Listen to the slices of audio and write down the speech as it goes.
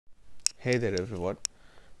Hey there everyone.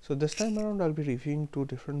 So this time around I'll be reviewing two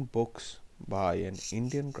different books by an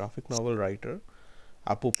Indian graphic novel writer,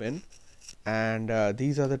 Appupen, and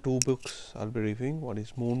these are the two books I'll be reviewing. One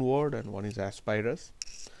is Moonward and one is Aspyrus.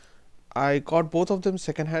 I got both of them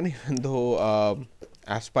secondhand even though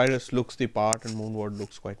Aspyrus looks the part and Moonward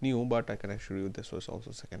looks quite new, but I can assure you this was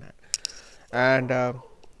also secondhand. And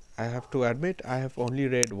I have to admit I have only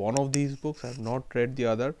read one of these books, I have not read the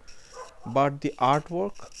other, but the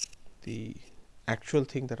artwork, the actual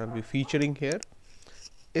thing that I'll be featuring here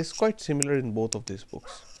is quite similar in both of these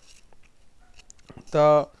books.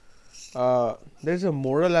 There's a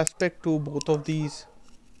moral aspect to both of these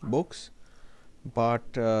books,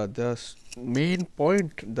 but the main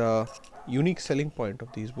point, the unique selling point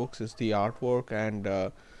of these books is the artwork and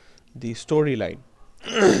the storyline.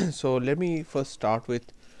 So let me first start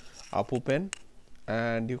with Appupen,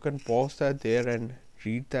 and you can pause that there and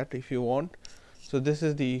read that if you want. So this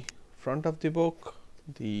is the front of the book,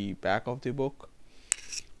 the back of the book,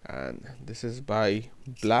 and this is by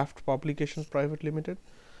Blaft Publications Private Limited.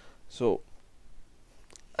 So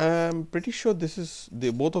I'm pretty sure this is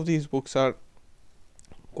both of these books are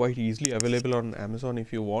quite easily available on Amazon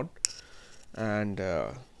if you want. And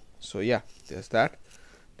so yeah, there's that.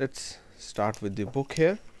 Let's start with the book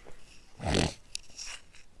here.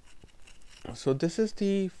 So this is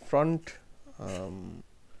the front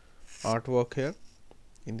artwork here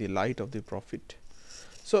in the light of the prophet.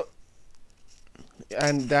 So,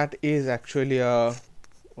 and that is actually a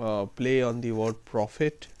play on the word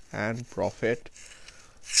prophet and prophet.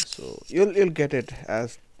 So you'll get it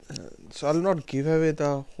as so I'll not give away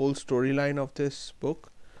the whole storyline of this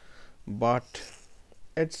book, but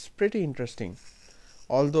it's pretty interesting.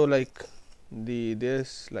 Although like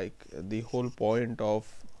there's like the whole point of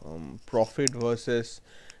prophet versus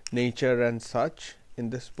nature and such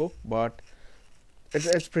in this book, but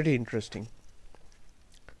it's pretty interesting.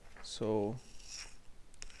 So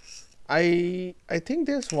I think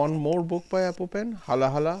there's one more book by Appupen, Hala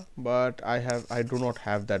Hala, but I do not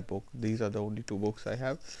have that book. These are the only two books I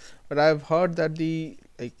have, but I've heard that the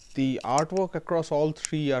artwork across all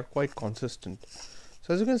three are quite consistent.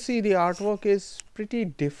 So as you can see, the artwork is pretty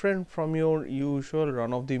different from your usual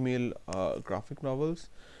run-of-the-mill graphic novels,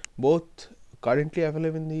 both currently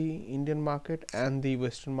available in the Indian market and the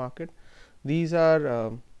Western market. These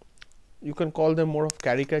are you can call them more of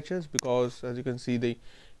caricatures, because as you can see the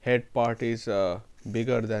head part is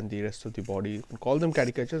bigger than the rest of the body. You can call them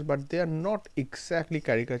caricatures, but they are not exactly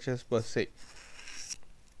caricatures per se.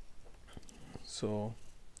 So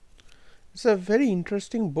it's a very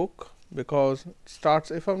interesting book because it starts,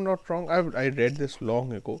 if I'm not wrong, I read this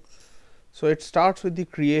long ago. So it starts with the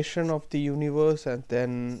creation of the universe, and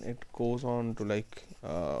then it goes on to like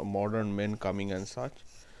modern men coming and such.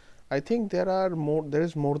 I think there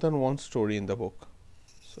is more than one story in the book.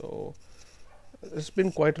 So it's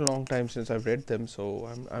been quite a long time since I've read them, so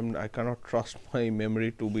I cannot trust my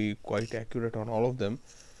memory to be quite accurate on all of them.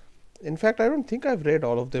 In fact, I don't think I've read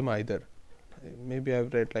all of them either. Maybe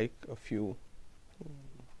I've read like a few,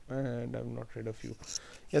 and I've not read a few.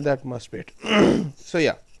 Yeah, that must be it. So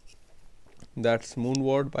yeah, that's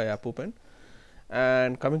Moonward by Appupen.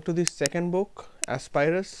 And coming to the second book,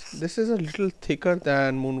 Aspyrus, this is a little thicker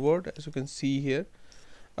than Moonward, as you can see here.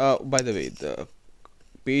 By the way, the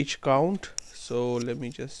page count, so let me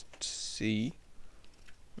just see.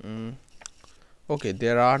 Okay,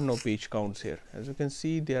 there are no page counts here. As you can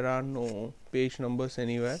see, there are no page numbers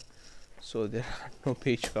anywhere, so there are no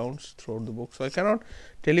page counts throughout the book. So I cannot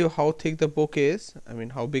tell you how thick the book is, I mean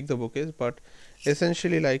how big the book is, but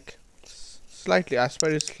essentially like slightly,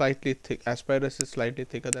 Aspyrus is slightly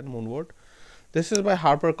thicker than Moonward. This is by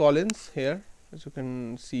HarperCollins here, as you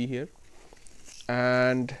can see here,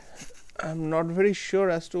 and I'm not very sure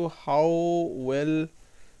as to how well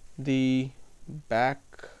the back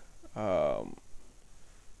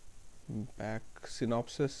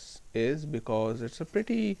synopsis is, because it's a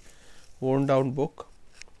pretty worn down book,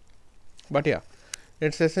 but yeah,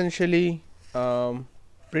 it's essentially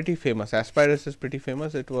pretty famous. Aspyrus is pretty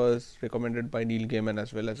famous. It was recommended by Neil Gaiman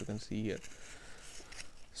as well, as you can see here.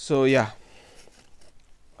 So yeah,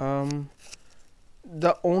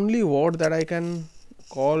 the only word that I can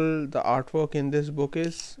call the artwork in this book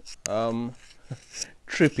is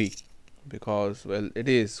trippy, because well,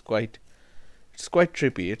 it's quite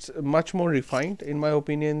trippy. It's much more refined in my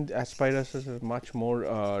opinion. Aspyrus is a much more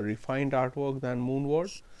refined artwork than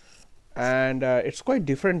Moonward, and it's quite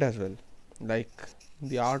different as well. Like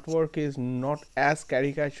the artwork is not as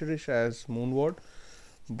caricaturish as Moonward,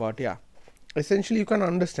 but yeah, essentially you can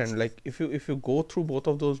understand, like if you go through both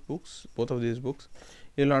of these books,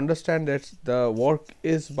 you'll understand that the work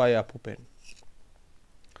is by Appupen.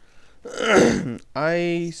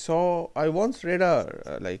 I once read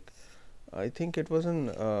a I think it was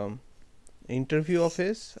an interview of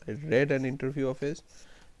his. I read an interview of his.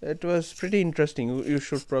 It was pretty interesting. You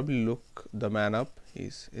should probably look the man up. He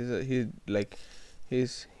has a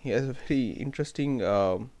very interesting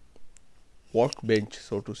workbench,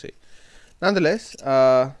 so to say. Nonetheless,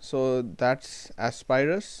 so that's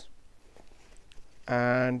Aspyrus,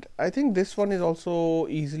 and I think this one is also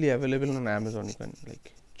easily available on Amazon. You can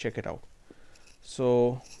like check it out.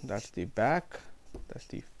 So that's the back, that's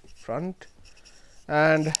the front,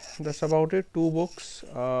 and that's about it. 2 books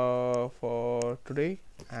for today.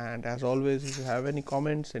 And as always, if you have any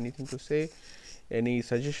comments, anything to say, any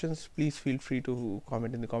suggestions, please feel free to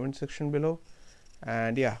comment in the comment section below.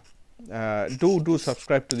 And yeah, do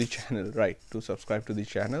subscribe to the channel, right? Do subscribe to the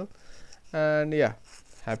channel. And yeah,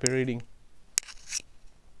 happy reading.